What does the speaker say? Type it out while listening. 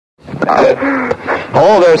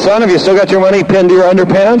Hello there, son. Have you still got your money pinned to your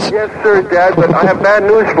underpants? Yes, sir, Dad, but I have bad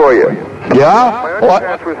news for you. Yeah? My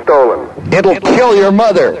underpants were stolen. It'll kill your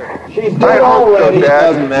mother. She's dead already.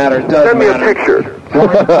 Dad. Doesn't matter. Send me a picture.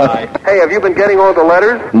 Hey, have you been getting all the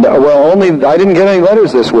letters? No, well, I didn't get any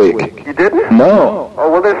letters this week. You didn't? No. Oh,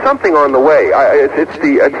 well, there's something on the way. It's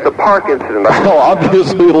the park incident. Oh,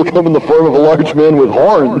 obviously it'll come in the form of a large man with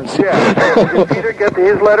horns. Yeah. Did Peter get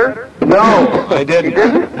his letter? No, I didn't. You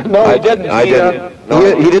didn't? No, I didn't.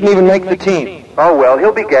 No. He didn't even make the team. Oh, well,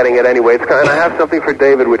 he'll be getting it anyway. And I have something for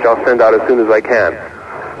David, which I'll send out as soon as I can.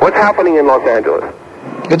 What's happening in Los Angeles?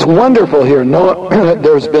 It's wonderful here. No,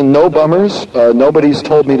 there's been no bummers. Nobody's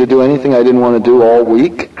told me to do anything I didn't want to do all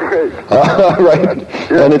week. Right?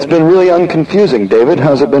 And it's been really unconfusing. David,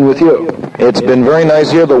 how's it been with you? It's been very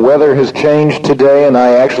nice here. The weather has changed today, and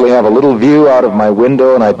I actually have a little view out of my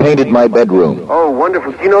window, and I painted my bedroom. Oh,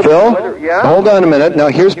 wonderful. Do you know Phil? the weather? Yeah? Hold on a minute. Now,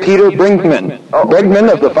 here's Peter Brinkman.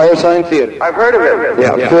 Brinkman of the Firesign Theater. I've heard of it.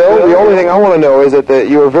 Yeah, Phil, the only thing I want to know is that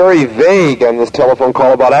you were very vague on this telephone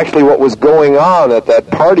call about actually what was going on at that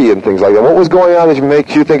party and things like that. What was going on that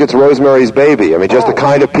makes you think it's Rosemary's Baby? I mean, just the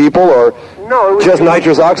kind of people, or just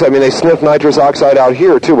nitrous oxide? I mean, they sniff nitrous oxide out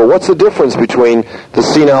here, too, but what's the difference between the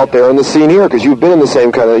scene out there and the scene here? Because you've been in the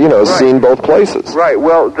same kind of, scene both places. Right.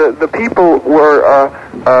 Well, the people were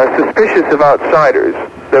suspicious of outsiders.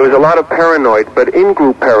 There was a lot of paranoid, but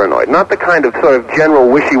in-group paranoid, not the kind of sort of general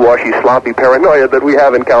wishy-washy, sloppy paranoia that we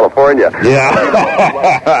have in California.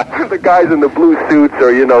 Yeah. The guys in the blue suits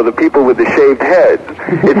or, the people with the shaved heads.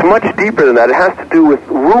 It's much deeper than that. It has to do with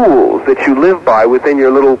rules that you live by within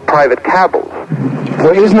your little private cabals.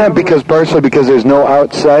 Well, isn't that partially because there's no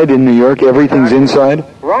outside in New York? Everything's inside?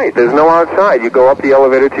 Right. There's no outside. You go up the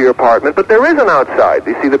elevator to your apartment, but there is an outside.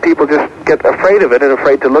 You see, the people just get afraid of it and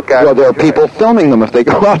afraid to look at it. Well, there are people filming them if they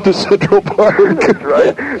go out to Central Park. That's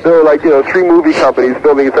right. There are 3 movie companies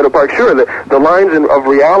filming in Central Park. Sure, the lines of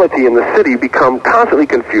reality in the city become constantly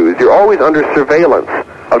confused. You're always under surveillance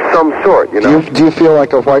of some sort, Do you feel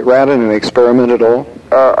like a white rat in an experiment at all?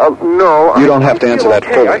 No. You don't have to answer that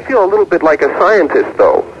fully. I feel a little bit like a scientist,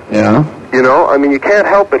 though. Yeah? You can't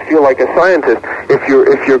help but feel like a scientist if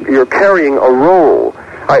you're carrying a role.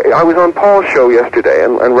 I was on Paul's show yesterday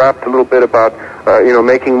and rapped a little bit about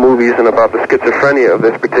making movies and about the schizophrenia of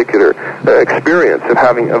this particular experience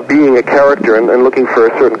of being a character and looking for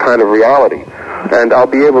a certain kind of reality. And I'll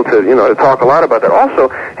be able to to talk a lot about that. Also,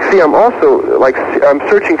 see, I'm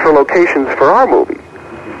searching for locations for our movie.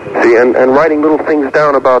 See, and writing little things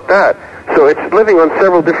down about that. So it's living on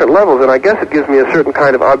several different levels, and I guess it gives me a certain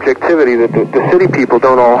kind of objectivity that the city people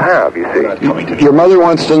don't all have, you see. Your mother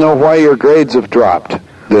wants to know why your grades have dropped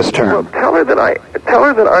this term. Well, tell her that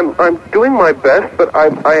I'm doing my best, but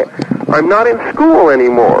I'm not in school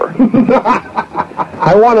anymore.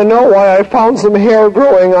 I want to know why I found some hair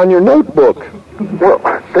growing on your notebook. Well,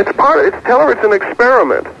 that's part of it. Tell her it's an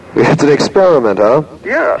experiment. It's an experiment, huh?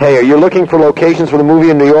 Yeah. Hey, are you looking for locations for the movie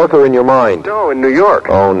in New York or in your mind? No, in New York.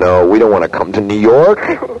 Oh, no, we don't want to come to New York.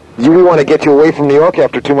 We want to get you away from New York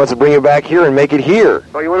after 2 months and bring you back here and make it here.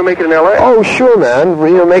 Oh, you want to make it in L.A.? Oh, sure, man.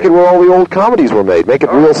 Make it where all the old comedies were made. Make it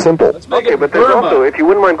real simple. Okay, but there's also, if you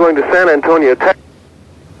wouldn't mind going to San Antonio, Texas,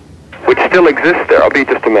 which still exists there. I'll be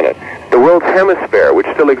just a minute. The World's Hemisphere, which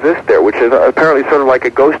still exists there, which is apparently sort of like a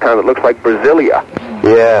ghost town that looks like Brasilia.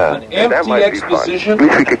 Yeah. An empty exposition? At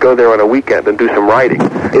least we could go there on a weekend and do some writing.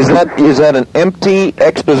 Is that an empty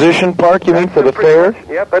exposition park, you mean, for the fair?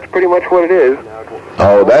 Yep, that's pretty much what it is.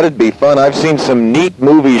 Oh, that'd be fun. I've seen some neat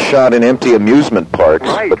movies shot in empty amusement parks,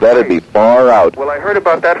 but that'd be far out. Well, I heard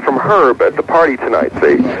about that from Herb at the party tonight,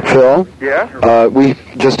 see? Phil? Yeah? We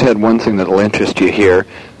just had one thing that'll interest you here.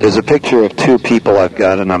 There's a picture of 2 people I've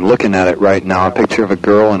got, and I'm looking at it right now. A picture of a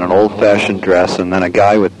girl in an old-fashioned dress, and then a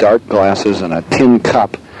guy with dark glasses and a tin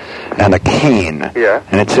cup and a cane. Yeah.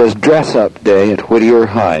 And it says, Dress Up Day at Whittier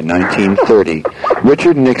High, 1930.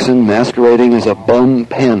 Richard Nixon, masquerading as a bum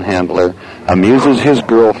panhandler, amuses his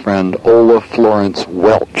girlfriend, Ola Florence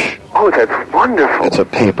Welch. Oh, that's wonderful. It's a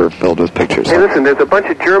paper filled with pictures. Hey, listen, there's a bunch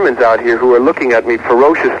of Germans out here who are looking at me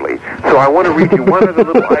ferociously, so I want to read you one other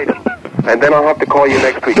little item, and then I'll have to call you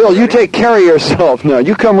next week. Phil, you take care of yourself now.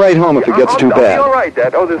 You come right home if it gets too bad. I'll be all right,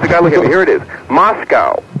 Dad. Oh, there's a guy looking at me. Here it is.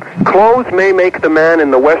 Moscow. Clothes may make the man in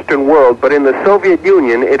the Western world, but in the Soviet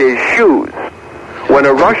Union, it is shoes. When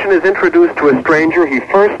a Russian is introduced to a stranger, he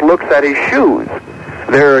first looks at his shoes.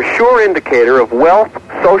 They're a sure indicator of wealth,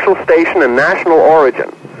 social station, and national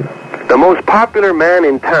origin. The most popular man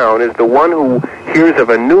in town is the one who hears of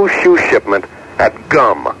a new shoe shipment at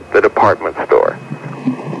Gum, the department store.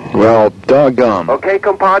 Well, doggone. Okay,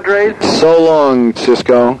 compadres? So long,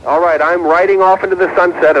 Cisco. All right, I'm riding off into the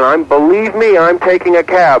sunset, and believe me, I'm taking a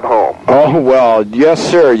cab home. Oh, well, yes,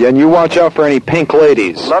 sir. And you watch out for any pink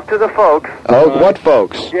ladies. Love to the folks. Oh, what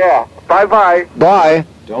folks? Yeah. Bye-bye. Bye.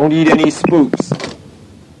 Don't eat any spooks.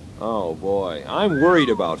 Oh, boy. I'm worried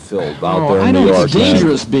about Phil out there I in know New York. it's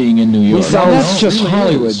dangerous being in New York. Now, that's just It really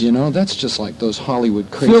Hollywood, is. you know. That's just like those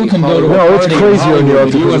Hollywood crazy. Phil can go to Hollywood. a No, it's party in crazier in New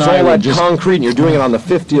York Hollywood, you because and it's I all would that just- concrete, and you're doing it on the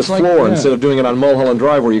 50th like- floor yeah. instead of doing it on Mulholland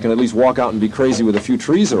Drive where you can at least walk out and be crazy with a few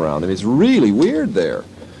trees around. I mean, it's really weird there.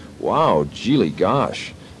 Wow, geely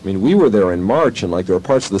gosh. I mean, we were there in March, and, like, there are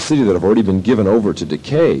parts of the city that have already been given over to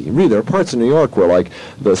decay. Really, there are parts of New York where, like,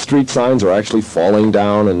 the street signs are actually falling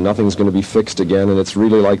down and nothing's going to be fixed again, and it's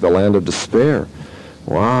really like the land of despair.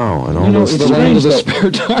 Wow, and all You know, those it's things- strange The that- spare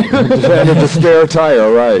tire. the land of despair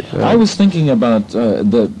tire, right. Yeah. I was thinking about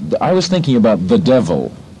I was thinking about the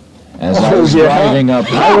devil as I Oh, was yeah? driving up.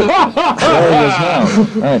 There he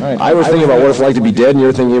is now. Right. I was thinking about what it's like to be dead, and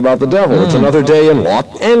you're thinking about the devil. It's another day in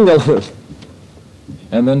Los Angeles.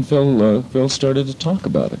 And then Phil started to talk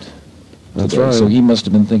about it. That's today. right. So he must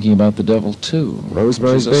have been thinking about the devil too.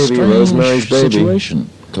 Rosemary's Which is a Baby, strange Rosemary's Baby. Situation.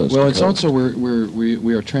 Coast Well, to it's coast. also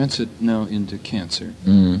we are transit now into cancer,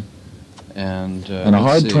 Mm. and And a let's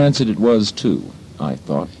hard see. transit it was too, I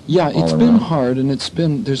thought. Yeah, all it's been around. hard, and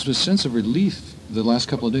there's a sense of relief the last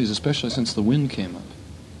couple of days, especially since the wind came up.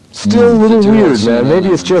 Still a little To do all weird, some of man. that.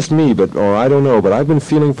 Maybe it's just me, or I don't know, but I've been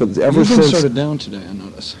feeling ever You've been since... sort of down today, I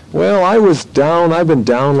notice. Well, I've been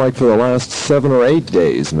down, like, for the last 7 or 8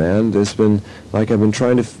 days, man. There's been, like, I've been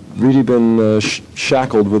trying to, really been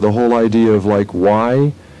shackled with the whole idea of, like,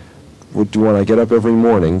 why when I get up every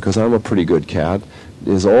morning, because I'm a pretty good cat,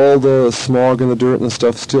 is all the smog and the dirt and the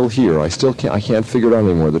stuff still here? I can't figure it out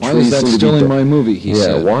anymore. The Why trees is that seem to still be in de- my movie? He Yeah,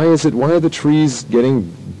 said. why are the trees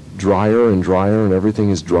getting drier and drier, and everything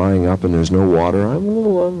is drying up, and there's no water?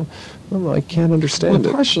 I can't understand Well,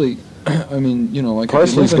 it. partially, I mean, you know, like if you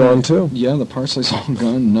Parsley's live in- gone, too. Yeah, the parsley's all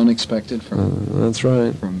gone. None expected from. That's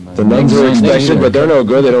right. from The nuns are Nixon. expected, but they're no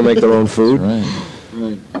good. They don't make their own food. Right.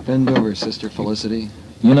 Right. Bend over, Sister Felicity.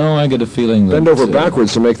 You know, I get a feeling that Bend over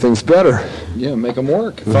backwards to make things better. Yeah, make them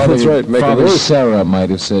work. That's right. Make it Father worse. Sarah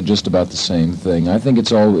might have said just about the same thing. I think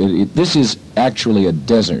it's all. This is actually a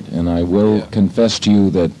desert, and I will Yeah. confess to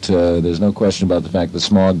you that there's no question about the fact that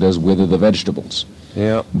smog does wither the vegetables.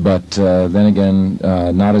 Yeah. But then again,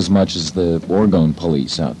 not as much as the Oregon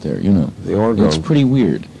police out there. You know, The Oregon. it's pretty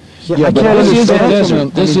weird. Yeah, I But can't this is a understand.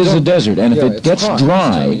 desert. This is a desert, and Yeah, if it it's gets hot this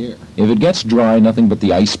time of dry, year. if it gets dry, nothing but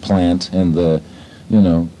the ice plant and the, you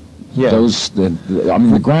know. Yeah. I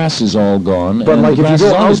mean, the grass is all gone. But, and like, the if you grass go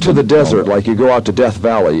has out always to the been all desert, gone. like you go out to Death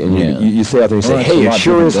Valley, and Yeah. you say out there and Well, say, that's a hey, it lot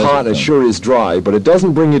sure different is desert hot, it thing. sure is dry, but it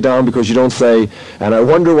doesn't bring you down because you don't say, and I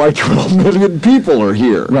wonder why 12 million people are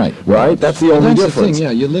here. Right. Right? That's the Well, only that's difference. the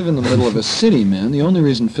thing, yeah. You live in the middle of a city, man. The only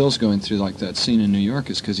reason Phil's going through like that scene in New York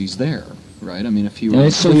is because he's there, right? I mean, if he were And in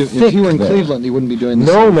it's so if thick he were in there. Cleveland, he wouldn't be doing this.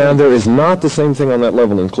 No, man, there is not the same thing on that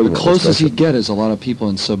level in The Cleveland. closest especially. you get is a lot of people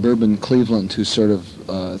in suburban Cleveland who sort of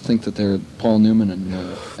think that they're Paul Newman and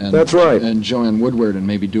That's right. and Joanne Woodward and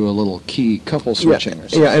maybe do a little key couple switching or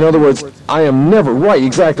something. Yeah, in other words, I am never, right,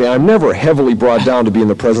 exactly, I'm never heavily brought down to be in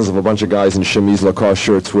the presence of a bunch of guys in chemise Lacoste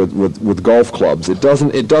shirts with golf clubs. It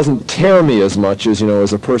doesn't tear me as much as,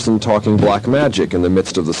 as a person talking black magic in the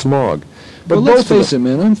midst of the smog. But But let's both of face them-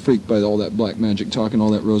 it, man, I'm freaked by all that black magic talk and all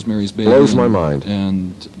that Rosemary's Baby. Blows my and- mind.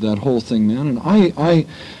 And that whole thing, man. And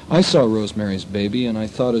I saw Rosemary's Baby, and I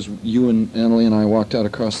thought as you and Annalie and I walked out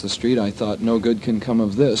across the street, I thought no good can come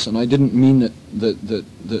of this. And I didn't mean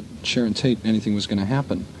that Sharon Tate anything was going to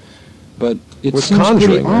happen. But it With seems pretty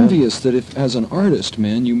Conjuring, man. obvious that if, as an artist,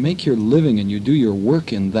 man, you make your living and you do your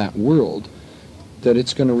work in that world, that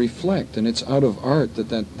it's going to reflect, and it's out of art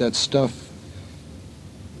that stuff.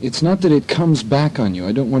 It's not that it comes back on you.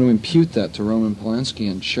 I don't want to impute that to Roman Polanski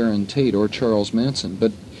and Sharon Tate or Charles Manson.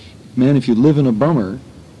 But, man, if you live in a bummer,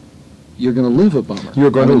 you're going to live a bummer.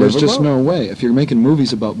 You're going to live There's a just bummer. no way. If you're making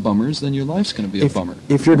movies about bummers, then your life's going to be a bummer.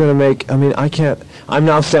 If you're going to make, I'm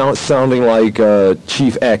now sounding like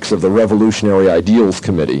Chief X of the Revolutionary Ideals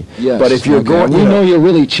Committee. Yes. But if you're okay. going, we know you're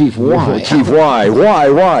really Chief Y. Chief Y,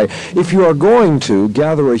 why? If you are going to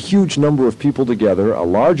gather a huge number of people together, a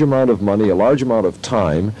large amount of money, a large amount of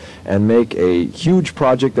time, and make a huge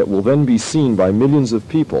project that will then be seen by millions of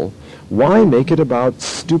people, why make it about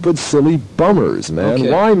stupid, silly bummers, man?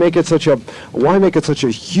 Okay. Why make it such a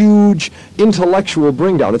huge intellectual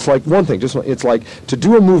bring down? It's like one thing, it's like to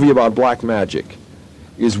do a movie about black magic.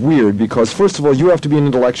 is weird because, first of all, you have to be an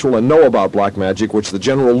intellectual and know about black magic, which the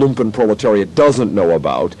general lumpen proletariat doesn't know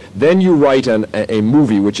about. Then you write a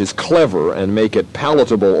movie which is clever and make it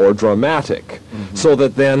palatable or dramatic, so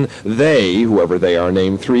that then they, whoever they are,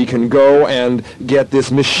 name three, can go and get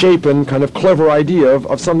this misshapen kind of clever idea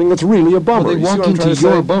of something that's really a bummer. Well, they walk into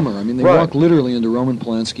your bummer. I mean, they Right. walk literally into Roman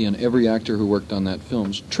Polanski and every actor who worked on that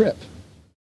film's trip.